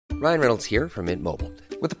Ryan Reynolds here from Mint Mobile.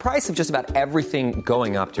 With the price of just about everything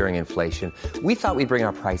going up during inflation, we thought we'd bring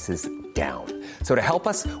our prices down. So to help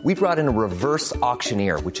us, we brought in a reverse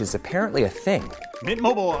auctioneer, which is apparently a thing. Mint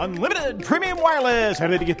Mobile Unlimited Premium Wireless. How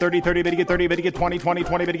to get 30, 30, bit to get 30, bit to get 20, 20,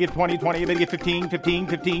 20, bit to get 20, 20, bit to get 15, 15,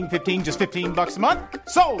 15, 15, just $15 a month?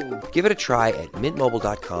 Sold! Give it a try at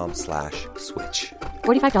mintmobile.com/switch.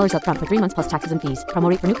 $45 up front for 3 months plus taxes and fees. Promo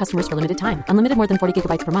rate for new customers for limited time. Unlimited more than 40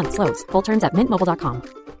 gigabytes per month. Slows full terms at mintmobile.com.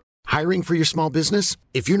 Hiring for your small business?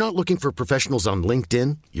 If you're not looking for professionals on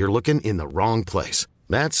LinkedIn, you're looking in the wrong place.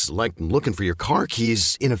 That's like looking for your car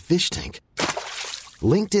keys in a fish tank.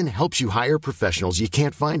 LinkedIn helps you hire professionals you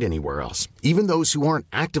can't find anywhere else, even those who aren't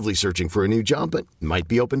actively searching for a new job but might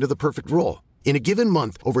be open to the perfect role. In a given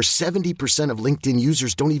month, over 70% of LinkedIn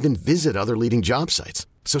users don't even visit other leading job sites.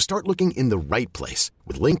 So start looking in the right place.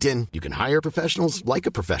 With LinkedIn, you can hire professionals like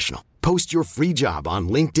a professional. Post your free job on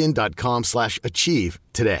linkedin.com/achieve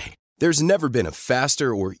today. There's never been a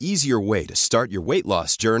faster or easier way to start your weight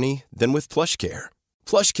loss journey than with PlushCare.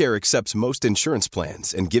 PlushCare accepts most insurance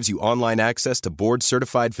plans and gives you online access to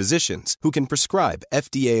board-certified physicians who can prescribe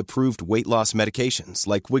FDA-approved weight loss medications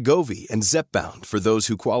like Wegovy and Zepbound for those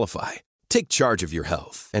who qualify. Take charge of your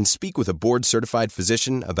health and speak with a board-certified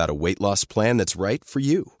physician about a weight loss plan that's right for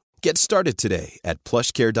you. Get started today at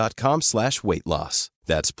plushcare.com/weight loss.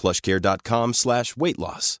 That's plushcare.com/weight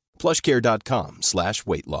loss.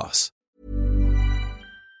 plushcare.com/weight loss.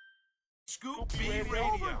 Scoop B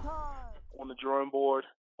Radio. On the drawing board,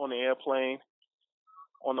 on the airplane,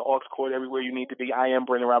 on the aux cord, everywhere you need to be. I am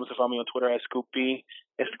Brandon Robinson. Follow me on Twitter at Scoop B,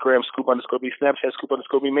 Instagram Scoop_B, Snapchat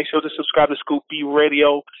Scoop_B. Make sure to subscribe to Scoop B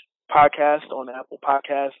Radio podcast on Apple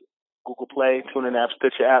Podcasts, Google Play, TuneIn app,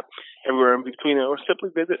 Stitcher app, everywhere in between it, or simply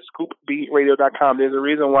visit scoopbradio.com. There's a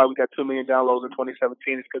reason why we got 2 million downloads in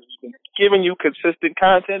 2017. It's because we've been giving you consistent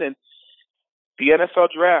content, and the NFL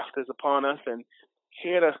draft is upon us, and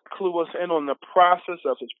here to clue us in on the process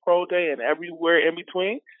of his pro day and everywhere in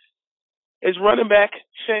between is running back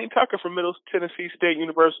Shane Tucker from Middle Tennessee State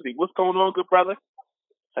University. What's going on, good brother?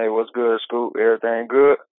 Hey, what's good, Scoop? Everything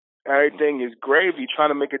good? Everything is gravy. Trying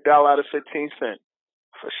to make $1 out of 15 cents.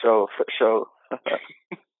 For sure.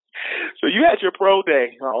 So you had your pro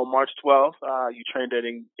day on March 12th. You trained at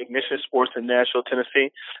Ignition Sports in Nashville,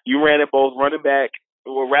 Tennessee. You ran at both running back,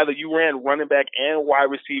 or rather you ran running back and wide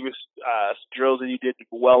receiver drills, and you did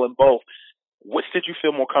well in both. Which did you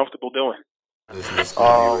feel more comfortable doing? To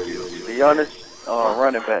be honest,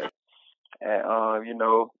 running back. And,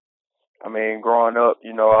 growing up,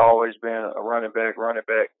 I always been a running back,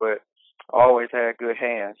 but I always had good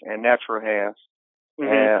hands and natural hands.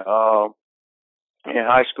 Mm-hmm. And in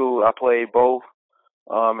high school, I played both.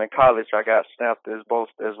 In college, I got snapped as both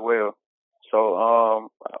as well. So,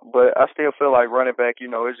 but I still feel like running back,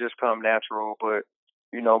 it's just come natural. But,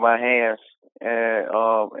 my hands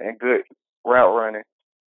and good route running,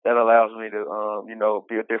 that allows me to,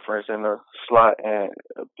 be a difference in the slot and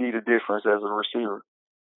be the difference as a receiver.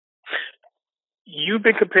 You've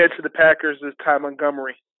been compared to the Packers as Ty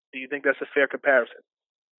Montgomery. Do you think that's a fair comparison?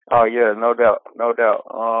 Oh, yeah, no doubt.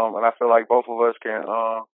 And I feel like both of us can,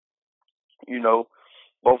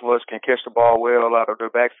 both of us can catch the ball well out of the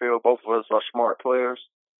backfield. Both of us are smart players.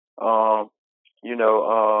 I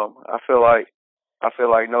feel like I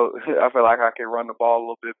can run the ball a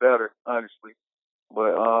little bit better, honestly.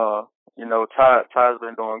 But Ty's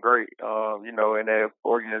been doing great, in that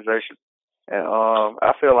organization. And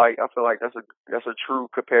I feel like that's a true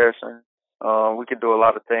comparison. We can do a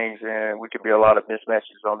lot of things, and we can be a lot of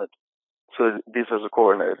mismatches on it to the defensive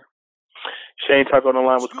coordinator. Shane Tucker on the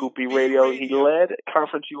line with Scoop B Radio. He led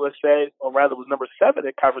Conference USA, or rather was number 7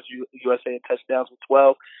 at Conference USA in touchdowns with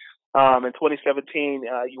 12. In 2017,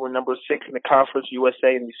 you were number 6 in the Conference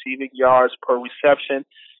USA in receiving yards per reception.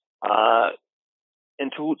 In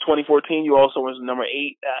 2014, you also was number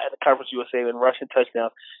 8 at the Conference USA in rushing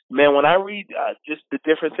touchdowns. Man, when I read just the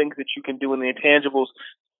different things that you can do in the intangibles,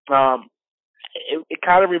 it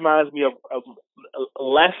kind of reminds me of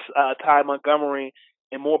less Ty Montgomery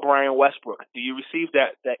and more Brian Westbrook. Do you receive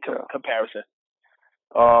that comparison?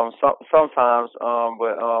 Sometimes,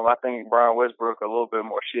 but I think Brian Westbrook a little bit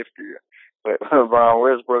more shiftier. But Brian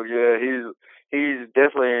Westbrook, yeah, he's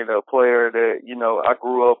definitely a player that I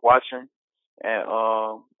grew up watching, and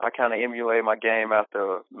I kind of emulate my game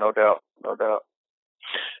after, no doubt.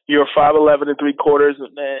 You're 5'11" and 3/4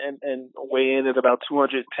 and weigh in at about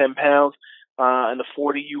 210 pounds. In the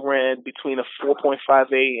 40, you ran between a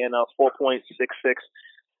 4.58 and a 4.66.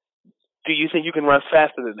 Do you think you can run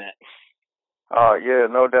faster than that? Yeah,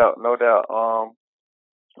 no doubt.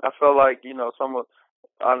 I felt like, I know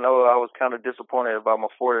I was kind of disappointed about my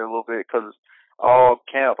 40 a little bit because all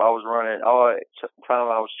camp I was running, all time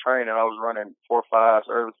I was training, I was running 4.5s,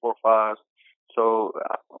 early 4.5s. So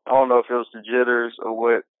I don't know if it was the jitters or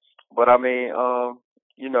what, but I mean,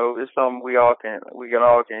 it's something we can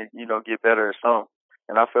all get better at something.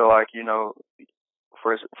 And I feel like,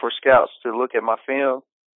 for scouts to look at my film,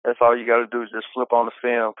 that's all you got to do is just flip on the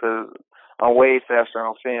film, because I'm way faster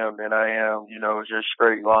on film than I am, just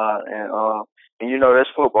straight line. And that's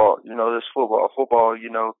football. That's football. Football,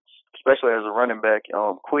 especially as a running back,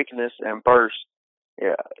 quickness and burst,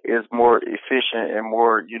 is more efficient and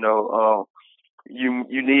more, you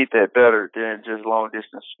need that better than just long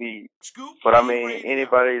distance speed. But I mean,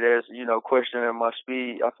 anybody that's, questioning my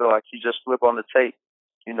speed, I feel like you just flip on the tape.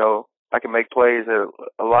 I can make plays at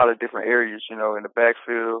a lot of different areas, in the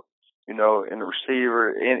backfield, in the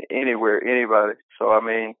receiver, anywhere, anybody. So I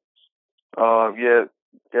mean,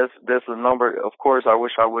 that's a number. Of course, I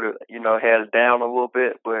wish I would have, had it down a little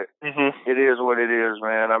bit, but It is what it is,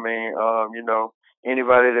 man. I mean,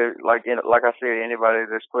 anybody that, like I said, anybody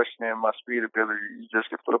that's questioning my speed ability, you just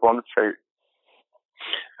can flip on the tape.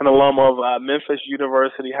 An alum of Memphis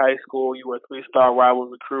University High School, you were a 3-star rival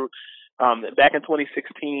recruit. Back in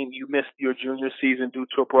 2016, you missed your junior season due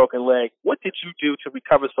to a broken leg. What did you do to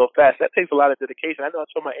recover so fast? That takes a lot of dedication. I know I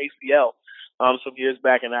tore my ACL some years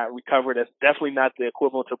back, and I recovered. That's definitely not the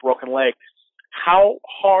equivalent to a broken leg. How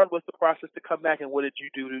hard was the process to come back, and what did you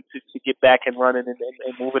do to get back and running and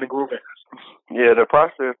moving and grooving? Yeah, the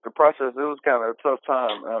process, it was kind of a tough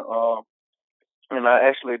time. And I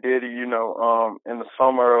actually did it, in the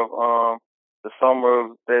summer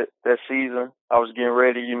of that season. I was getting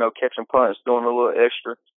ready, catching punts, doing a little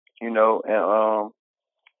extra, and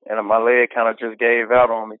my leg kind of just gave out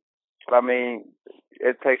on me. But I mean,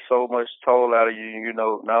 it takes so much toll out of you,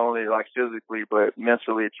 not only like physically but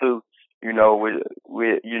mentally too. With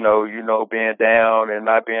being down and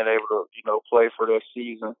not being able to, play for that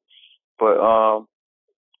season. But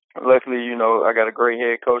luckily, I got a great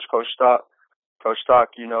head coach, Coach Stock. Coach Stock,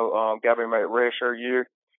 got me my redshirt year.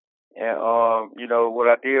 And what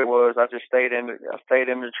I did was I just stayed in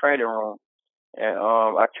the training room. And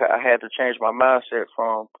I had to change my mindset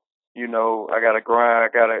from, I gotta grind, I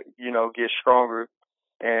gotta, get stronger.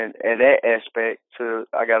 And that aspect to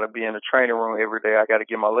I got to be in the training room every day. I got to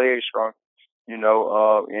get my legs strong, and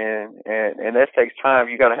that takes time.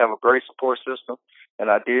 You got to have a great support system,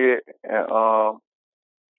 and I did. And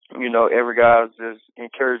every guy is just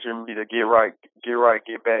encouraging me to get right,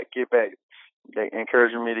 get back. They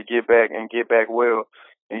encouraging me to get back and get back well.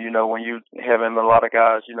 And when you having a lot of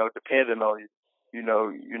guys, depending on you,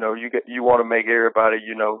 you want to make everybody,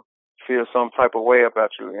 feel some type of way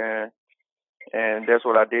about you, and that's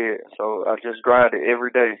what I did. So I just grinded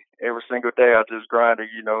every day, every single day. I just grinded,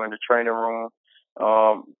 in the training room.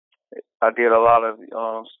 I did a lot of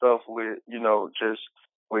stuff with, just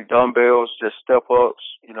with dumbbells, just step ups,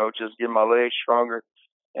 just get my legs stronger.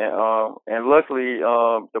 And luckily,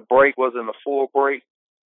 the break wasn't a full break.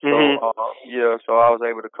 So, so I was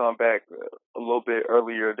able to come back a little bit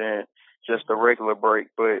earlier than just a regular break.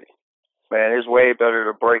 But man, it's way better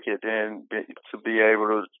to break it than to be able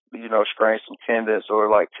to, strain some tendons or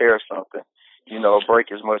like tear something. A break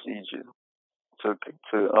is much easier to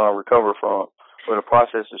recover from, but the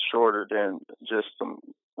process is shorter than just some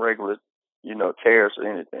regular, tears or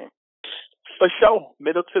anything. For sure.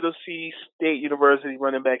 Middle Tennessee State University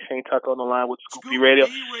running back Shane Tucker on the line with Scoop B Radio.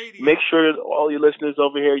 Make sure that all your listeners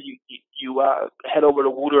over here, you head over to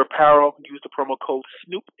Wooter Apparel, use the promo code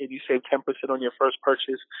Snoop, and you save 10% on your first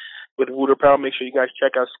purchase with Wooter Apparel. Make sure you guys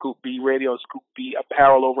check out Scoop B Radio and Scoop B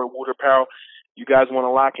Apparel over at Wooter Apparel. You guys want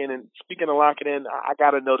to lock in. And speaking of locking in, I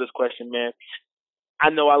got to know this question, man. I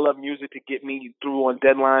know I love music to get me through on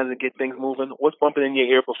deadlines and get things moving. What's bumping in your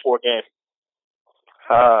ear before a game?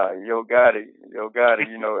 Yo Gotti.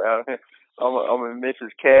 I'm a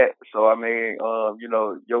Memphis cat, so I mean,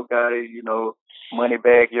 Yo Gotti,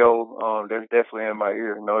 Moneybag Yo, that's definitely in my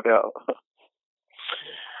ear, no doubt.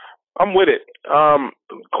 I'm with it.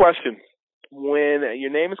 Question: when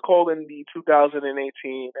your name is called in the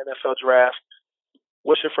 2018 NFL Draft,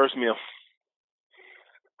 what's your first meal?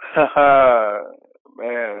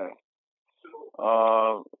 Man,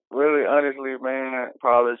 really, honestly, man,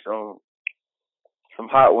 probably some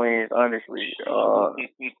hot wings, honestly.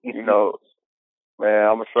 Man,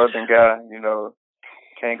 I'm a Southern guy,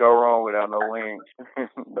 can't go wrong without no wings.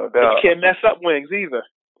 No doubt. You can't mess up wings either.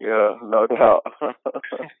 Yeah, no doubt.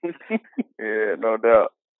 Yeah, no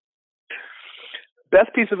doubt.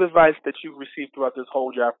 Best piece of advice that you've received throughout this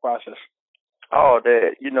whole draft process? Oh,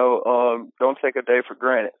 that, don't take a day for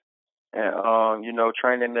granted. And,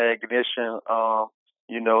 training the ignition,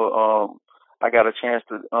 I got a chance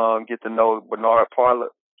to get to know Bernard Parler,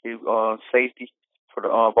 he safety for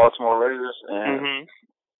the Baltimore Ravens,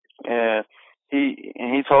 and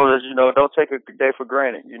he told us, don't take a day for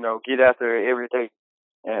granted. Get after it every day.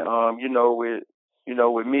 And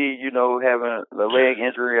with me, having the leg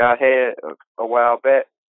injury I had a while back,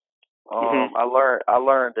 I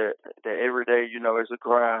learned that every day, is a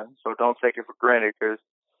grind. So don't take it for granted, because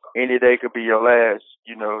any day could be your last,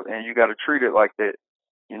 and you got to treat it like that.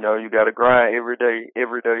 You got to grind every day,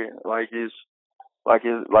 like it's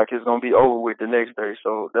gonna be over with the next day.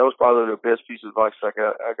 So that was probably the best piece of advice I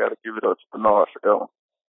got to give it up to Bernard for that one.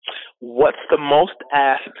 What's the most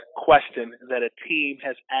asked question that a team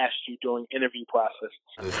has asked you during interview process?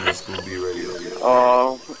 Listen to Scooby Radio.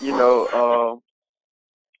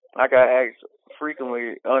 I got asked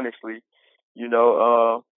frequently, honestly,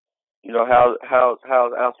 how's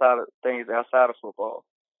outside of things outside of football.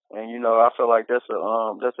 And, I feel like that's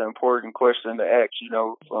an important question to ask,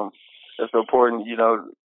 that's important,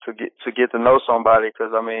 to get to know somebody,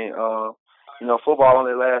 because football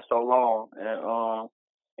only lasts so long,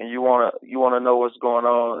 and you wanna know what's going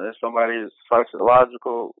on in somebody's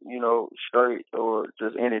psychological, straight, or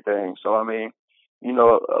just anything. So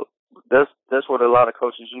that's what a lot of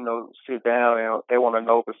coaches, sit down and they want to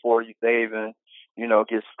know before they even,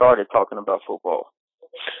 get started talking about football.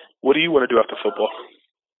 What do you want to do after football?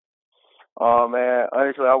 Man,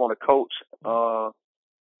 honestly, I want to coach. I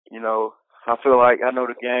feel like I know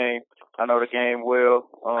the game. I know the game well.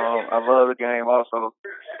 I love the game also.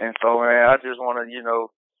 And so, man, I just want to,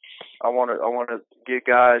 I want to get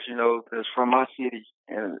guys, that's from my city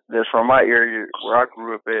and that's from my area where I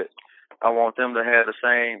grew up at. I want them to have the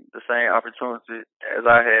same opportunity as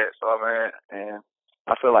I had. So, man, and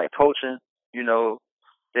I feel like coaching,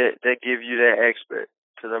 that give you that aspect.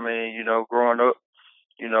 Because, growing up,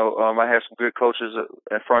 I had some good coaches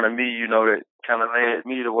in front of me, that kind of led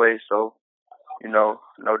me the way. So, no,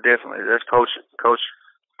 definitely, that's coaching.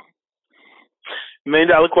 $1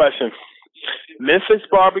 million question. Memphis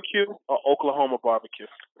barbecue or Oklahoma barbecue?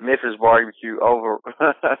 Memphis barbecue over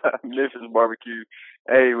Memphis barbecue.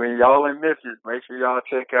 Hey, when y'all in Memphis, make sure y'all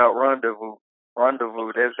check out Rendezvous.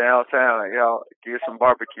 That's downtown. Y'all get some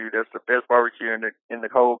barbecue. That's the best barbecue in the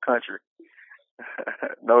whole country.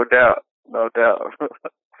 No doubt.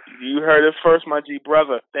 You heard it first, my G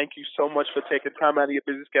brother. Thank you so much for taking time out of your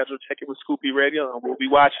busy schedule to check in with Scoop B Radio, and we'll be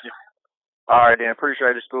watching you. All right, then.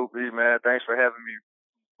 Appreciate it, Scoop B, man. Thanks for having me.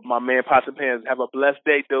 My man, Pots and Pans. Have a blessed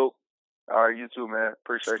day, dude. All right, you too, man.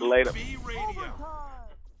 Appreciate it. Later.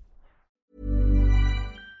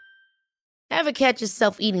 Ever catch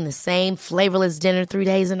yourself eating the same flavorless dinner 3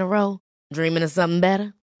 days in a row? Dreaming of something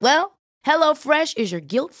better? Well, HelloFresh is your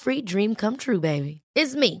guilt-free dream come true, baby.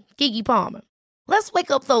 It's me, Keke Palmer. Let's wake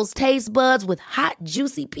up those taste buds with hot,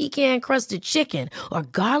 juicy pecan-crusted chicken or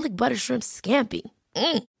garlic butter shrimp scampi.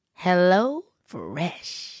 Hello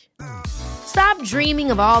Fresh. Stop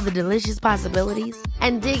dreaming of all the delicious possibilities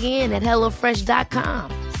and dig in at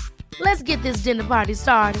HelloFresh.com. Let's get this dinner party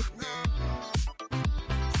started.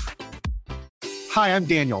 Hi, I'm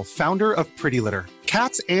Daniel, founder of Pretty Litter.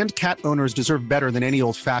 Cats and cat owners deserve better than any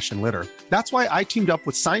old-fashioned litter. That's why I teamed up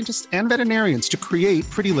with scientists and veterinarians to create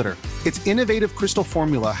Pretty Litter. Its innovative crystal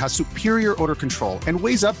formula has superior odor control and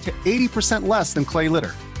weighs up to 80% less than clay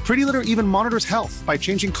litter. Pretty Litter even monitors health by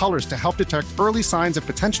changing colors to help detect early signs of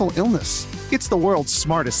potential illness. It's the world's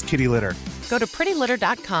smartest kitty litter. Go to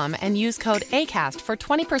prettylitter.com and use code ACAST for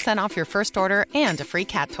 20% off your first order and a free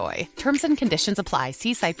cat toy. Terms and conditions apply.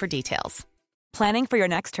 See site for details. Planning for your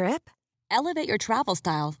next trip? Elevate your travel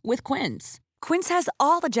style with Quince. Quince has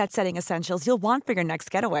all the jet-setting essentials you'll want for your next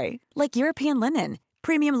getaway, like European linen,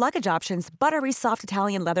 premium luggage options, buttery soft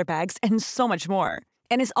Italian leather bags, and so much more.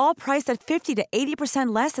 And is all priced at 50 to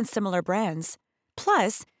 80% less than similar brands.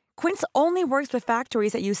 Plus, Quince only works with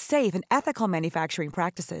factories that use safe and ethical manufacturing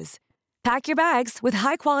practices. Pack your bags with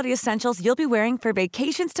high-quality essentials you'll be wearing for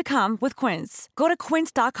vacations to come with Quince. Go to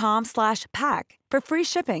quince.com/pack for free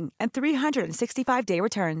shipping and 365-day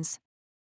returns.